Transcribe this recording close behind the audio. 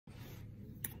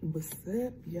What's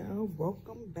up, y'all?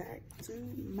 Welcome back to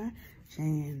my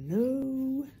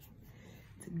channel.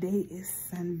 Today is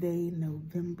Sunday,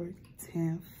 November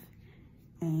 10th,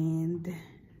 and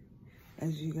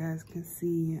as you guys can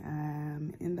see,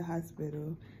 I'm in the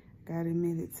hospital. Got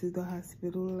admitted to the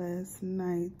hospital last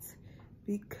night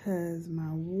because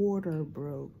my water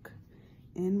broke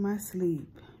in my sleep.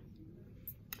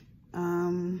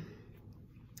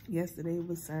 Yesterday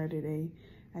was Saturday.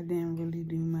 I didn't really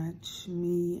do much.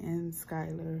 Me and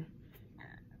Skylar,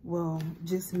 well,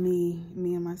 just me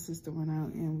and my sister went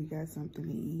out and we got something to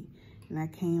eat. And I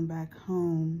came back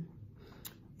home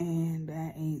and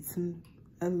I ate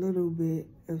a little bit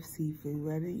of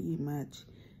seafood. I didn't eat much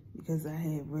because I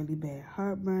had really bad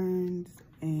heartburns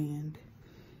and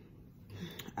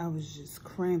I was just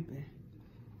cramping.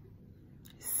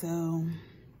 So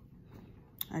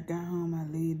I got home, I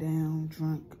laid down,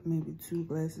 drunk maybe 2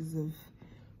 glasses of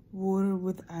water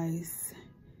with ice,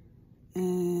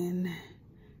 and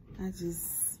I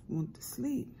just went to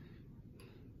sleep.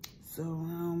 So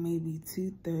around maybe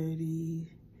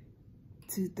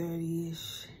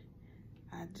 2:30-ish,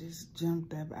 I just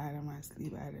jumped up out of my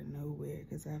sleep out of nowhere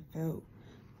because I felt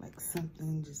like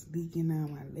something just leaking out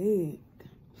my leg.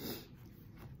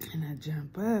 And I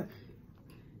jump up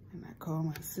and I call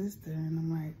my sister and I'm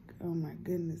like, oh my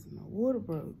goodness, my water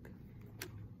broke.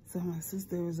 So my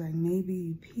sister was like, maybe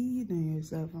you peed on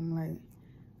yourself. I'm like,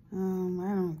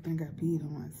 I don't think I peed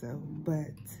on myself,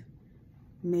 but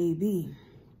maybe.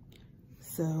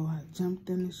 So I jumped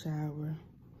in the shower,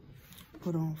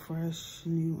 put on fresh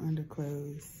new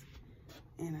underclothes,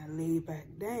 and I laid back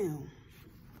down.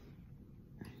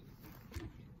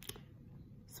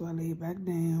 So I laid back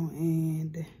down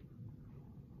and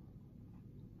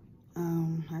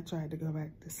I tried to go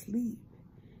back to sleep,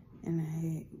 and I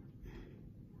had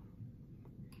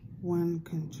one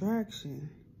contraction,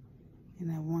 and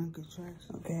that one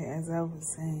contraction, okay, as I was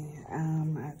saying,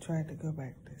 I tried to go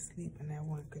back to sleep, and that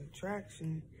one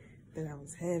contraction that I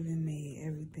was having made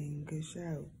everything gush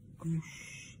out,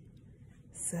 goosh.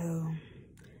 So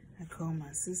I called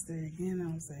my sister again.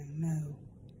 I was like, no,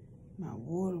 my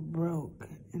water broke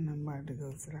and I'm about to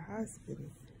go to the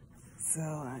hospital. So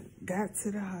I got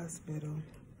to the hospital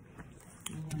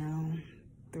around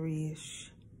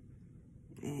 3-ish.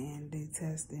 And they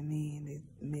tested me and they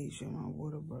made sure my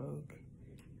water broke.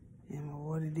 And my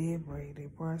water did break. They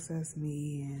processed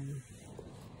me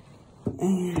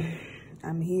and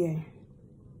I'm here.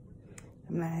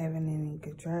 I'm not having any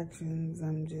contractions.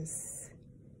 I'm just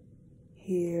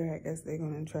here. I guess they're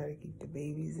gonna try to keep the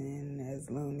babies in as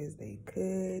long as they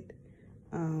could.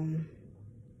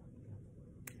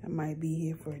 I might be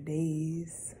here for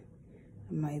days.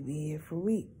 I might be here for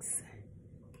weeks.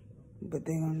 But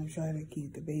they're gonna try to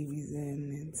keep the babies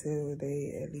in until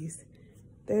they at least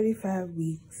 35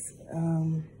 weeks.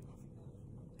 I'm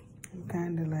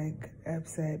kind of like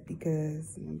upset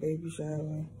because my baby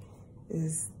shower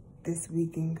is this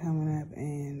weekend coming up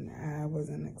and I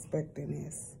wasn't expecting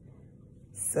this.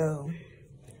 So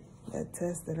that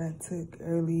test that I took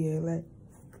earlier, like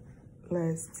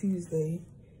last Tuesday,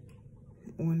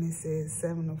 when it says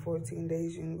 7 to 14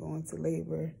 days you can go into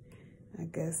labor, I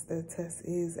guess the test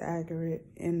is accurate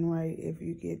and right if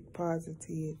you get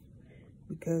positive,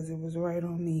 because it was right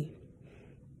on me.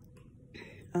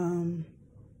 I'm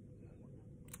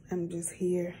just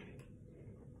here.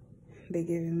 They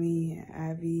giving me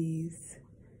IVs,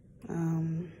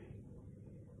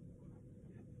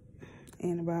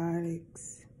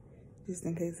 antibiotics, just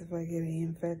in case if I get an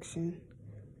infection.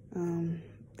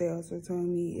 They also told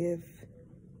me if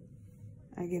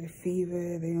I get a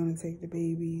fever, they're gonna take the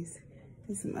babies.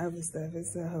 And some other stuff.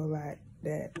 It's a whole lot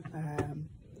that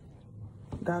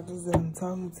doctors that I'm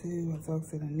talking to, I talked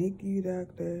to the NICU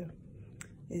doctor.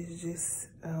 It's just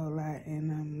a whole lot,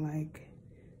 and I'm like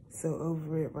so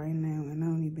over it right now. And I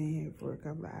only been here for a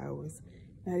couple of hours,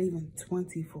 not even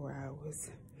 24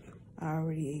 hours. I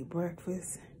already ate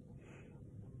breakfast,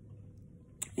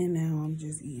 and now I'm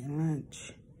just eating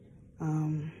lunch.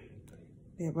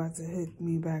 They're about to hook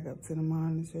me back up to the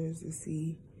monitors to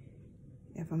see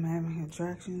if I'm having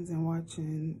contractions and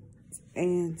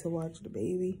to watch the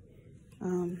baby.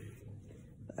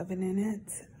 Other than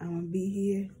that, I'm gonna be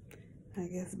here, I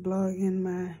guess, blogging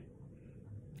my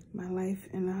life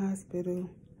in the hospital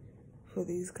for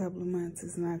these couple of months.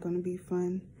 It's not gonna be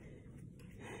fun.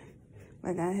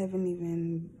 Like, I haven't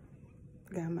even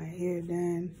got my hair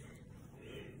done.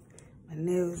 My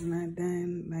nails not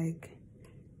done. Like,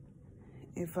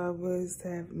 if I was to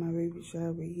have my baby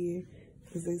shower here,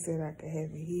 because they said I could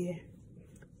have it here,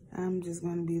 I'm just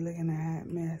going to be looking a hot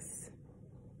mess.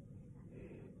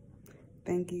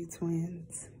 Thank you,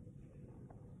 twins.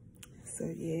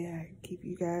 So yeah, keep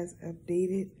you guys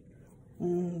updated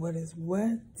on what is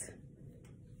what.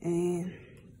 And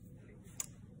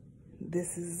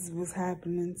this is what's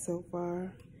happening so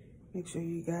far. Make sure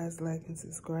you guys like and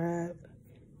subscribe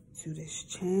to this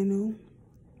channel.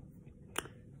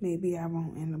 Maybe I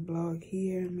won't end the blog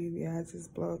here. Maybe I'll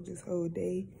just blog this whole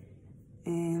day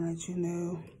and let you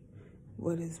know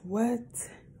what is what.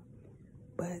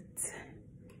 But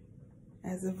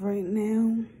as of right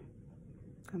now,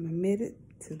 I'm admitted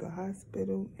to the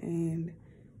hospital, and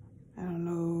I don't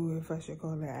know if I should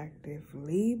call it active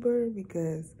labor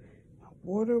because my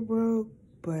water broke,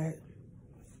 but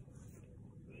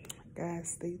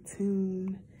guys, stay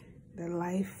tuned. The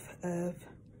life of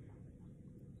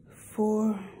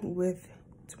 4 with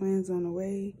twins on the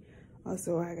way.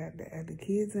 Also, I got the other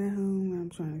kids at home. I'm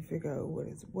trying to figure out what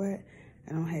is what.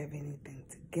 I don't have anything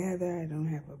together. I don't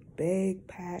have a bag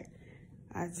packed.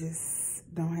 I just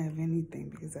don't have anything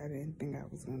because I didn't think I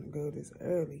was going to go this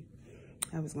early.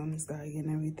 I was going to start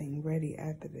getting everything ready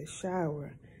after the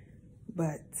shower,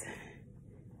 but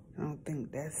I don't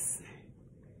think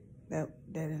that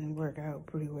didn't work out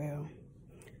pretty well.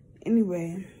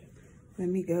 Anyway, let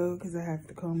me go because I have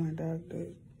to call my doctor,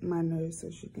 my nurse,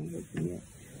 so she can hook me up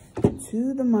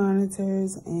to the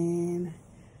monitors. And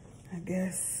I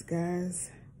guess,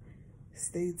 guys,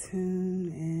 stay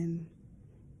tuned and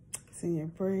send your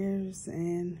prayers,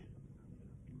 and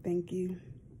thank you.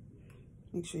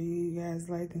 Make sure you guys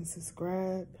like and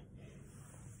subscribe.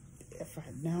 If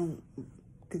I don't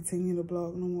continue to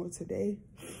blog no more today,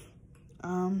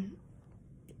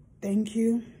 thank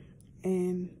you,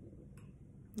 and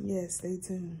yeah, stay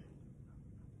tuned.